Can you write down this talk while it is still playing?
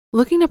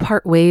Looking to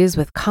part ways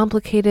with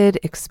complicated,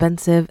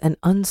 expensive, and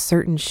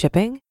uncertain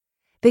shipping?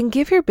 Then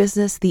give your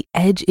business the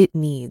edge it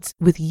needs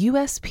with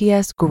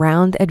USPS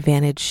Ground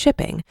Advantage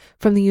shipping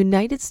from the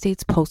United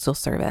States Postal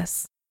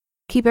Service.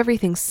 Keep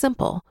everything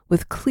simple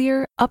with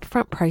clear,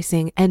 upfront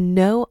pricing and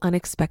no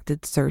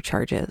unexpected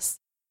surcharges.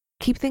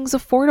 Keep things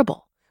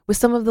affordable with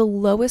some of the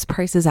lowest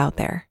prices out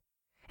there.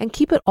 And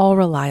keep it all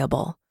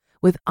reliable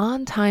with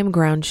on-time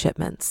ground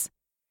shipments.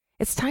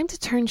 It's time to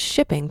turn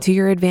shipping to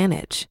your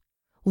advantage.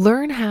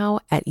 Learn how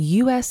at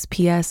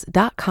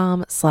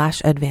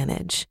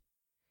USPS.com/advantage.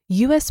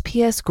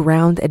 USPS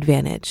Ground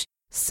Advantage.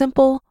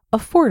 Simple,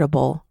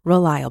 affordable,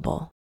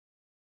 reliable.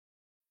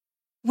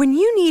 When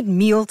you need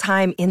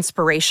mealtime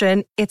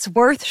inspiration, it's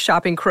worth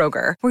shopping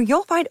Kroger, where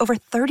you'll find over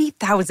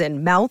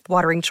 30,000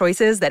 mouth-watering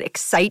choices that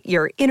excite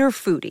your inner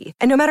foodie.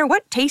 And no matter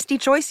what tasty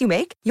choice you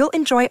make, you'll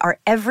enjoy our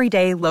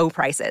everyday low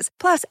prices,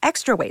 plus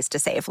extra ways to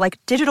save, like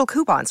digital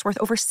coupons worth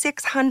over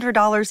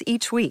 $600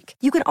 each week.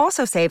 You can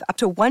also save up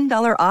to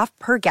 $1 off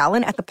per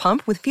gallon at the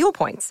pump with fuel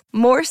points.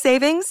 More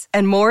savings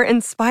and more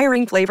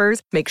inspiring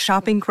flavors make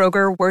shopping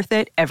Kroger worth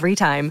it every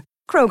time.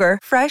 Kroger,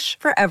 fresh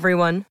for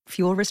everyone.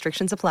 Fuel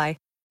restrictions apply.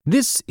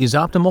 This is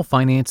Optimal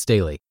Finance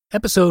Daily,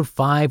 episode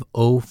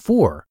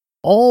 504,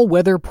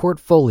 All-Weather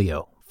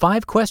Portfolio,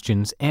 5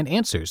 Questions and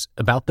Answers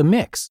About the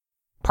Mix,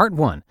 Part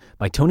 1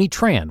 by Tony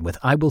Tran with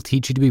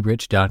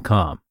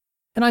IWillTeachYouToBeRich.com.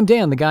 And I'm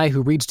Dan, the guy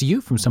who reads to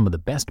you from some of the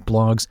best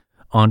blogs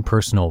on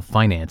personal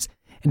finance.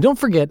 And don't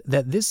forget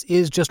that this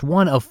is just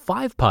one of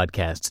 5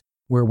 podcasts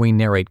where we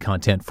narrate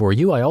content for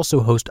you. I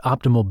also host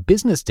Optimal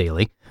Business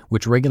Daily,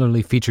 which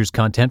regularly features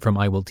content from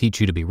I Will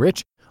Teach You to Be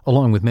Rich,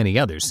 along with many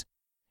others.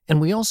 And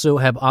we also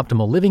have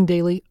Optimal Living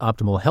Daily,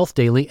 Optimal Health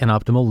Daily, and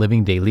Optimal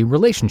Living Daily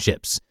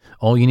Relationships.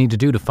 All you need to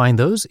do to find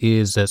those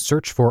is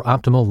search for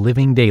Optimal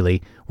Living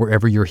Daily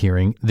wherever you're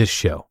hearing this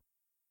show.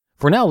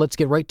 For now, let's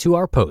get right to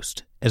our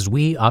post as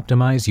we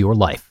optimize your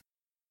life.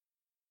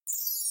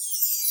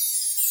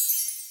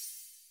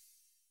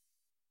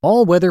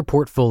 All-Weather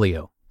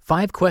Portfolio,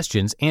 5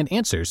 Questions and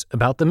Answers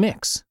About the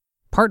Mix.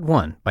 Part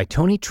 1 by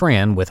Tony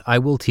Tran with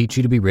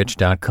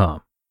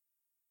IWillTeachYouToBeRich.com.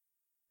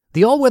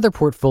 The all-weather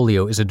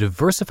portfolio is a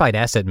diversified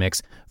asset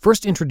mix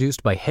first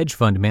introduced by hedge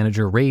fund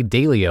manager Ray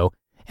Dalio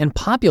and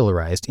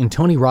popularized in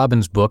Tony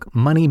Robbins' book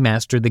Money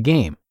Master the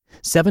Game,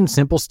 7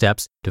 Simple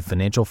Steps to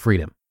Financial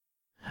Freedom.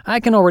 I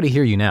can already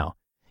hear you now.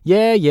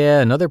 Yeah,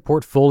 another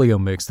portfolio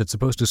mix that's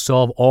supposed to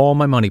solve all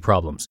my money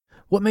problems.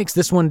 What makes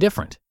this one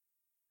different?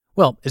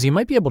 Well, as you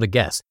might be able to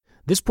guess,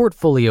 this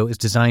portfolio is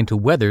designed to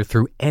weather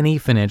through any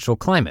financial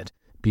climate,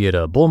 be it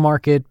a bull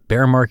market,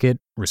 bear market,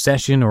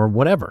 recession, or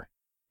whatever.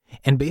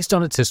 And based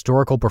on its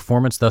historical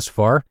performance thus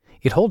far,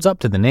 it holds up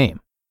to the name.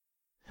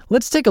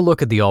 Let's take a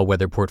look at the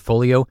all-weather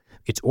portfolio,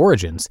 its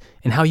origins,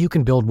 and how you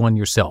can build one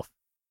yourself.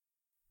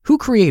 Who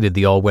created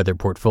the all-weather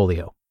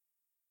portfolio?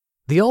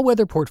 The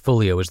all-weather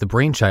portfolio is the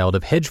brainchild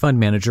of hedge fund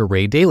manager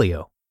Ray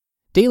Dalio.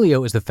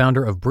 Dalio is the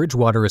founder of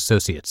Bridgewater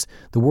Associates,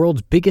 the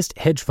world's biggest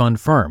hedge fund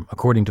firm,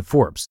 according to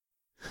Forbes.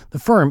 The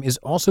firm is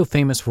also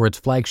famous for its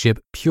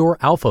flagship Pure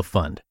Alpha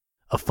Fund,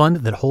 a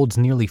fund that holds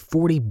nearly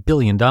 $40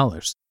 billion.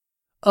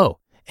 Oh,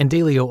 and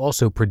Dalio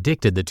also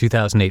predicted the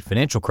 2008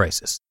 financial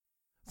crisis.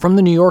 From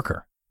The New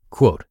Yorker,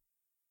 quote,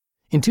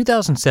 in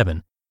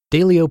 2007,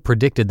 Dalio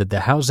predicted that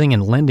the housing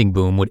and lending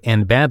boom would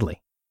end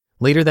badly.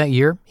 Later that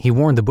year, he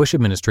warned the Bush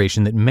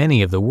administration that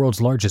many of the world's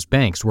largest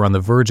banks were on the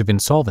verge of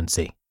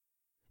insolvency.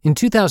 In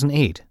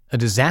 2008, a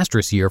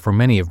disastrous year for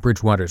many of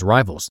Bridgewater's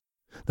rivals,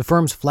 the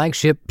firm's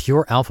flagship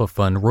Pure Alpha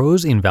Fund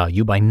rose in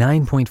value by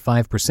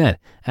 9.5%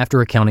 after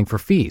accounting for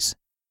fees.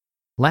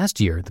 Last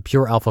year, the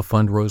Pure Alpha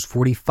Fund rose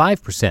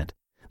 45%,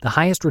 the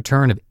highest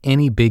return of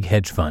any big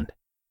hedge fund,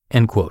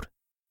 end quote.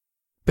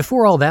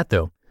 Before all that,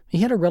 though, he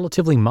had a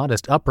relatively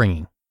modest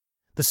upbringing.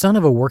 The son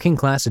of a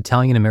working-class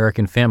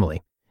Italian-American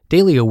family,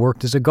 Dalio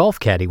worked as a golf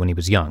caddy when he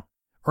was young,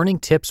 earning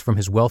tips from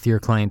his wealthier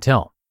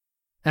clientele.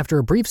 After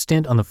a brief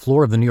stint on the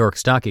floor of the New York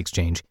Stock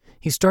Exchange,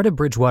 he started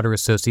Bridgewater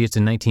Associates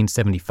in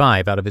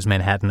 1975 out of his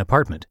Manhattan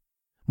apartment.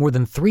 More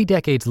than 3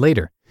 decades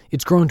later,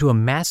 it's grown to a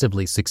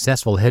massively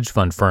successful hedge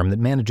fund firm that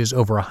manages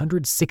over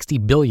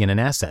 $160 billion in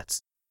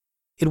assets.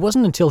 It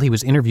wasn't until he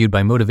was interviewed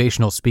by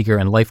motivational speaker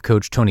and life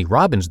coach Tony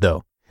Robbins,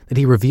 though, that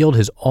he revealed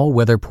his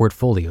all-weather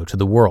portfolio to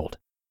the world.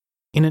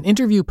 In an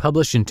interview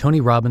published in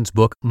Tony Robbins'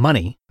 book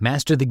Money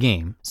Master the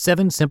Game,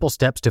 7 Simple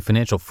Steps to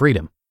Financial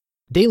Freedom,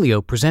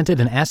 Dalio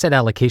presented an asset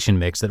allocation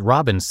mix that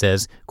Robbins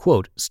says,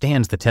 quote,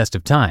 stands the test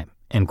of time,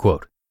 end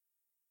quote.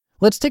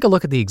 Let's take a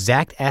look at the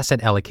exact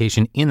asset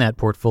allocation in that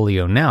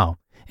portfolio now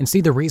and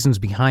see the reasons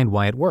behind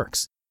why it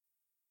works.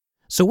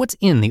 So what's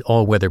in the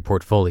all-weather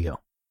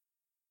portfolio?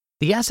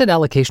 The asset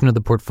allocation of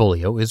the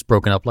portfolio is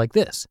broken up like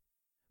this: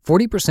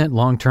 40%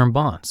 long-term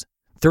bonds,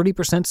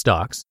 30%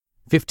 stocks,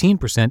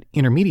 15%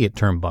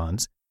 intermediate-term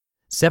bonds,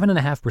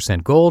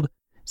 7.5% gold,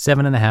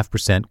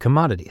 7.5%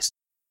 commodities.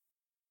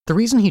 The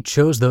reason he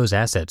chose those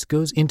assets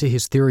goes into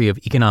his theory of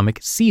economic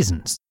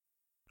seasons.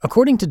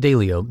 According to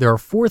Dalio, there are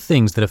 4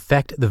 things that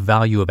affect the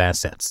value of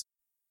assets.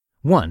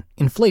 1.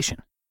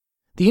 Inflation.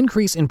 the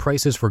increase in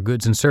prices for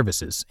goods and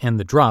services and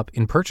the drop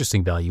in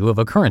purchasing value of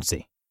a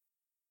currency.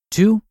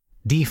 2.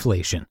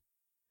 Deflation,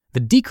 the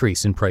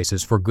decrease in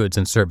prices for goods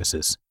and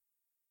services.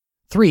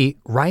 3.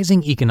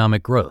 Rising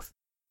economic growth,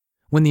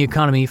 when the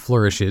economy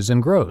flourishes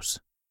and grows.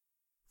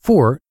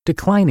 4.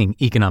 Declining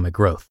economic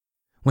growth,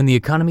 when the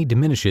economy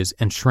diminishes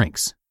and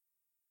shrinks.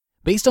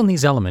 Based on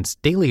these elements,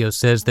 Dalio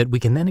says that we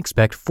can then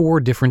expect 4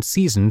 different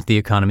seasons the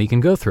economy can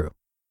go through.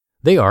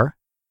 They are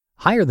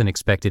higher than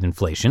expected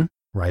inflation,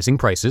 rising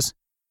prices,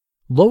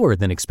 lower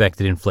than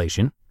expected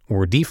inflation,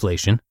 or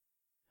deflation,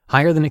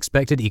 higher than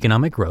expected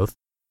economic growth,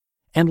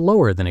 and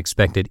lower than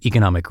expected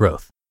economic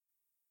growth.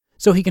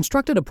 So he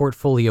constructed a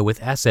portfolio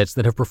with assets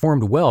that have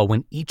performed well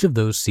when each of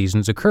those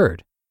seasons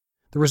occurred.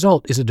 The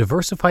result is a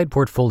diversified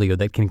portfolio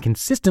that can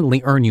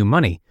consistently earn you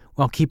money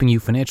while keeping you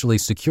financially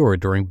secure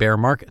during bear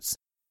markets.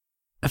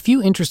 A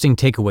few interesting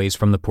takeaways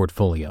from the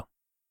portfolio.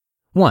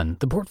 1.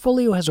 The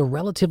portfolio has a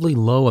relatively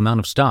low amount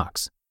of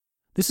stocks.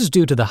 This is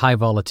due to the high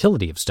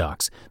volatility of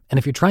stocks, and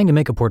if you're trying to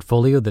make a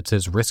portfolio that's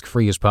as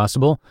risk-free as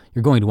possible,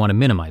 you're going to want to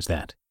minimize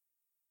that.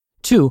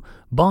 2.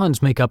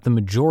 Bonds make up the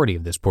majority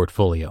of this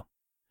portfolio.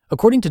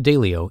 According to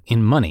Dalio,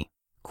 in Money,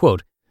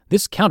 quote,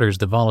 "This counters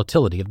the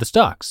volatility of the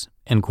stocks,"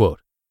 end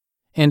quote.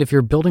 And if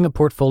you're building a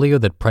portfolio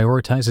that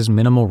prioritizes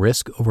minimal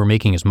risk over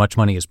making as much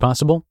money as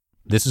possible,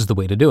 this is the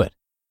way to do it.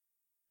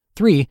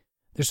 3.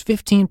 There's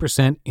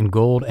 15% in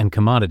gold and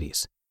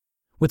commodities.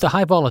 With the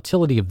high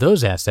volatility of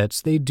those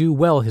assets, they do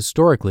well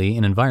historically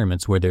in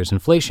environments where there's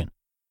inflation.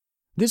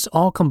 This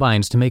all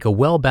combines to make a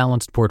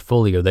well-balanced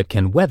portfolio that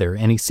can weather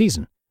any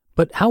season.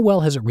 But how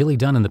well has it really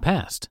done in the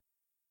past?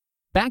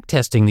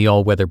 Backtesting the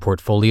all-weather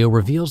portfolio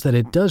reveals that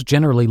it does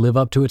generally live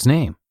up to its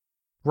name.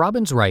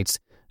 Robbins writes,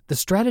 "The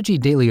strategy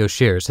Dalio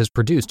shares has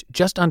produced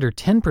just under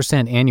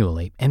 10%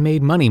 annually and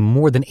made money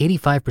more than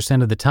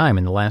 85% of the time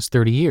in the last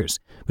 30 years,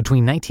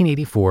 between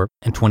 1984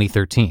 and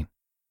 2013.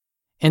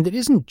 And it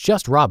isn't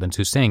just Robbins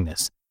who's saying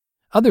this.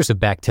 Others have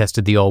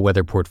backtested the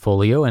all-weather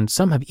portfolio, and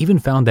some have even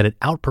found that it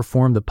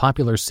outperformed the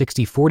popular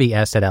 60-40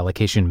 asset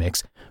allocation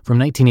mix from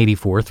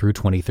 1984 through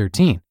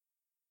 2013.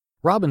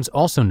 Robbins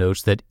also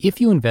notes that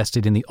if you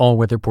invested in the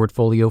all-weather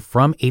portfolio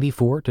from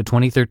 84 to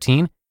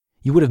 2013,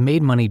 you would have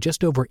made money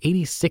just over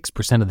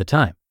 86% of the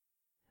time.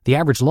 The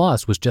average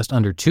loss was just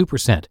under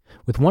 2%,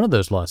 with one of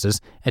those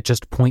losses at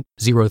just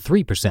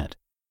 0.03%.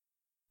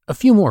 A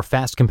few more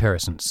fast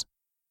comparisons.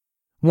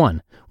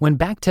 1. When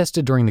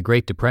backtested during the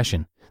Great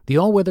Depression, the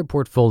all-weather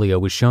portfolio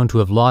was shown to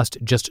have lost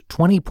just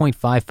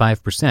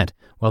 20.55%,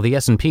 while the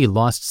S&P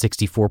lost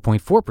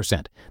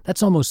 64.4%.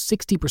 That's almost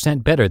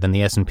 60% better than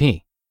the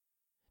S&P.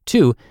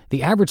 2.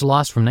 The average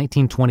loss from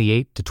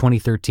 1928 to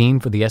 2013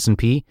 for the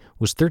S&P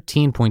was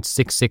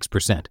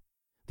 13.66%.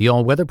 The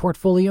all-weather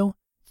portfolio,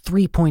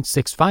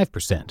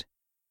 3.65%.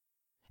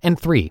 And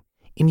 3.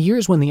 In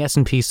years when the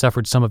S&P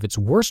suffered some of its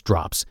worst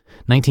drops,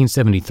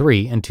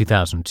 1973 and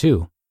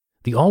 2002,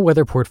 the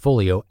all-weather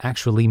portfolio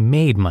actually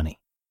made money.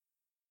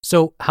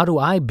 So how do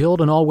I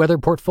build an all-weather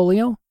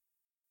portfolio?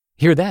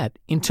 Hear that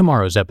in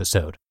tomorrow's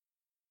episode.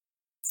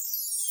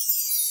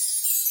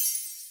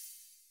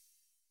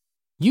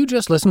 You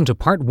just listened to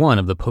part 1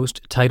 of the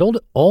post titled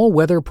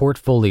All-Weather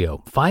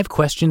Portfolio, 5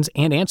 Questions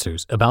and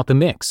Answers About the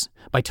Mix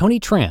by Tony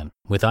Tran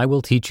with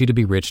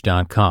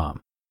IWillTeachYouToBeRich.com.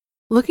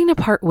 Looking to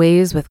part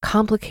ways with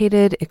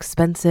complicated,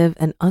 expensive,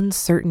 and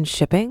uncertain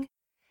shipping?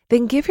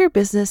 Then give your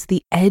business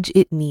the edge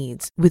it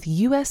needs with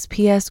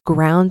USPS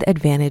Ground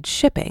Advantage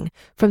shipping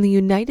from the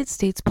United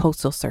States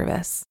Postal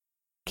Service.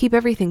 Keep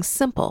everything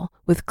simple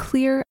with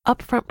clear,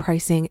 upfront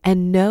pricing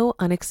and no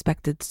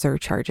unexpected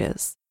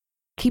surcharges.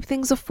 Keep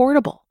things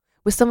affordable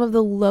with some of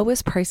the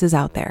lowest prices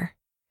out there.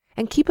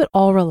 And keep it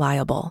all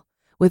reliable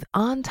with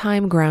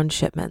on-time ground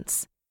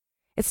shipments.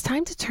 It's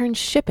time to turn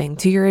shipping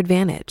to your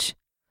advantage.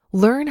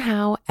 Learn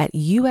how at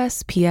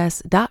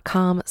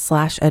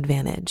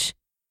USPS.com/advantage.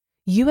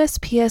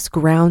 USPS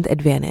Ground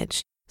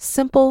Advantage.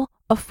 Simple,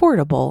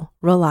 affordable,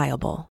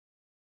 reliable.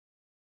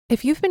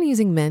 If you've been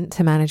using Mint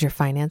to manage your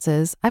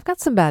finances, I've got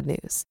some bad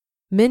news.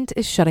 Mint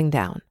is shutting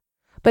down.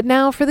 But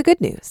now for the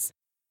good news.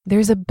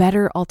 There's a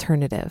better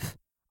alternative.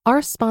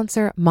 Our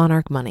sponsor,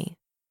 Monarch Money.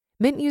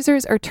 Mint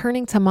users are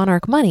turning to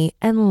Monarch Money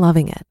and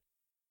loving it.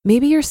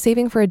 Maybe you're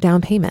saving for a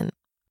down payment,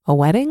 a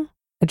wedding,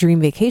 a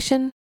dream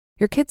vacation,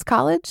 your kids'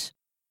 college.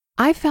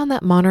 I've found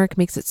that Monarch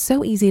makes it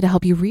so easy to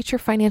help you reach your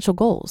financial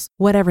goals,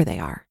 whatever they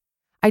are.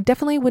 I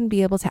definitely wouldn't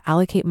be able to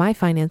allocate my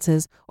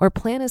finances or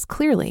plan as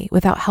clearly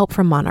without help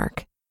from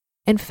Monarch.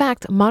 In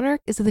fact,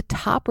 Monarch is the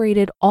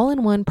top-rated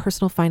all-in-one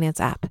personal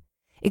finance app.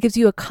 It gives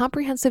you a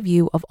comprehensive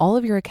view of all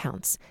of your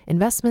accounts,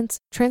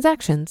 investments,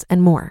 transactions,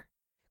 and more.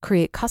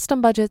 Create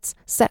custom budgets,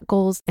 set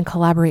goals, and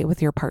collaborate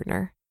with your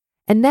partner.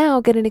 And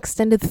now get an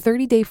extended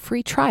 30-day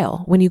free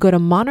trial when you go to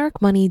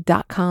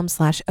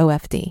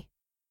monarchmoney.com/OFD.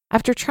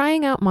 After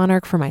trying out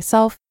Monarch for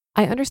myself,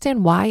 I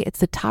understand why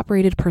it's the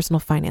top-rated personal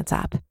finance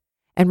app.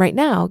 And right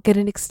now, get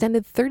an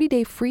extended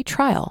 30-day free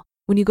trial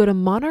when you go to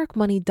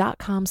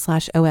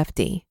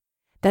monarchmoney.com/OFD.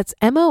 That's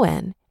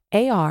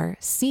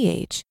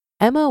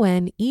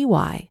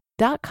MONARCHMONEY.com/OFD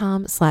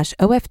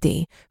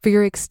betterhelp.com/OFD for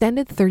your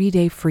extended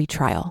 30-day free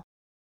trial.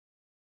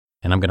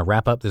 And I'm going to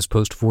wrap up this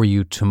post for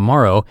you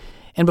tomorrow.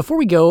 And before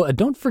we go,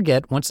 don't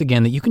forget once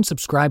again that you can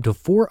subscribe to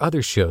 4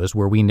 other shows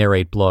where we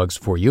narrate blogs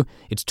for you.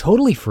 It's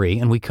totally free,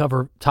 and we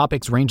cover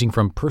topics ranging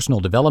from personal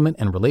development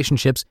and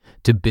relationships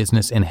to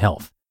business and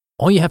health.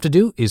 All you have to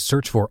do is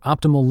search for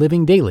Optimal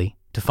Living Daily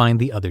to find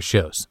the other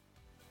shows.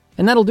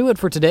 And that'll do it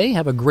for today.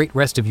 Have a great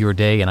rest of your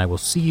day, and I will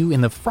see you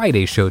in the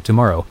Friday show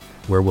tomorrow,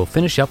 where we'll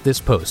finish up this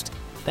post.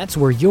 That's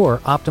where your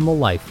optimal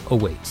life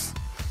awaits.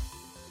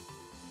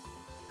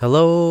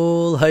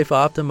 Hello, Life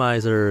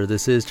Optimizer.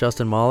 This is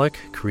Justin Malik,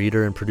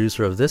 creator and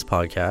producer of this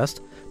podcast,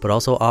 but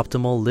also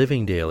Optimal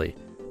Living Daily,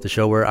 the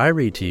show where I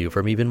read to you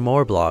from even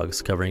more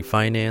blogs covering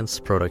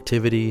finance,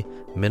 productivity,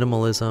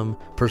 minimalism,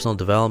 personal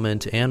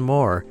development, and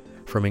more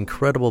from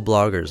incredible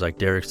bloggers like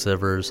Derek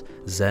Sivers,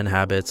 Zen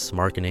Habits,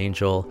 Mark and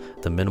Angel,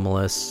 The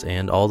Minimalists,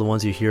 and all the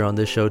ones you hear on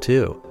this show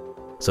too.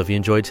 So if you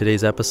enjoyed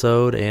today's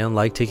episode and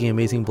like taking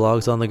amazing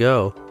blogs on the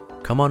go,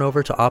 come on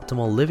over to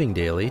Optimal Living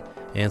Daily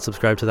and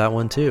subscribe to that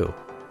one too.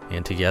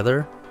 And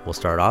together, we'll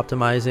start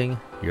optimizing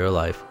your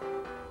life.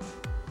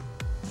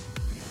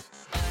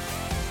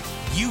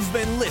 You've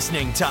been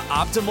listening to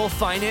Optimal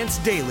Finance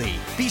Daily.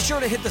 Be sure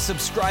to hit the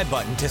subscribe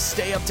button to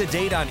stay up to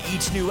date on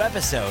each new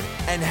episode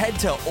and head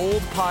to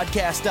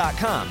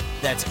oldpodcast.com.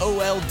 That's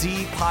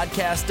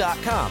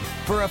OLDpodcast.com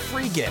for a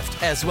free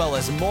gift as well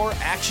as more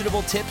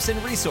actionable tips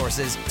and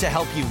resources to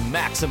help you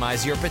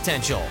maximize your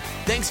potential.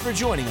 Thanks for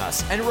joining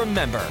us, and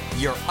remember,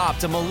 your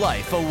optimal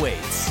life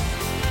awaits.